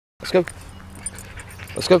Let's go.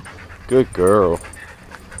 Let's go. Good girl.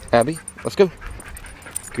 Abby, let's go.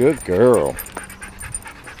 Good girl.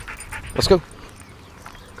 Let's go.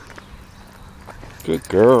 Good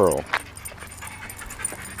girl.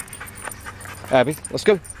 Abby, let's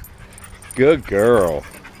go. Good girl.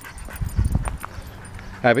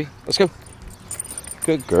 Abby, let's go.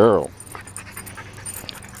 Good girl.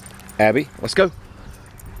 Abby, let's go.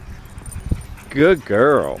 Good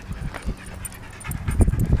girl.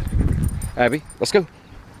 Abby, let's go.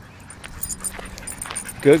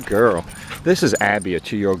 Good girl. This is Abby, a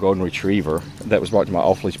 2-year-old golden retriever that was brought to my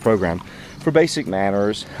off-leash program for basic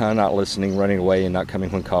manners, not listening, running away, and not coming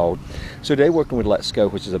when called. So today working with Let's Go,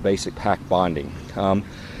 which is a basic pack bonding.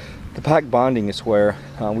 The pack bonding is where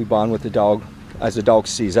we bond with the dog as the dog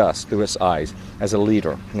sees us through its eyes as a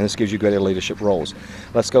leader, and this gives you greater leadership roles.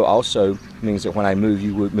 Let's Go also means that when I move,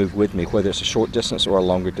 you would move with me, whether it's a short distance or a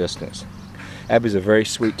longer distance. Abby's a very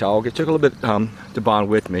sweet dog. It took a little bit to bond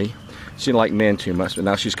with me. She didn't like men too much, but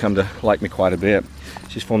now she's come to like me quite a bit.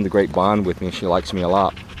 She's formed a great bond with me, and she likes me a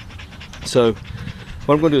lot. So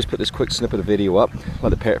what I'm going to do is put this quick snippet of video up, let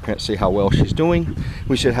the parents see how well she's doing.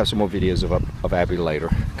 We should have some more videos of Abby later.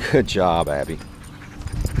 Good job, Abby.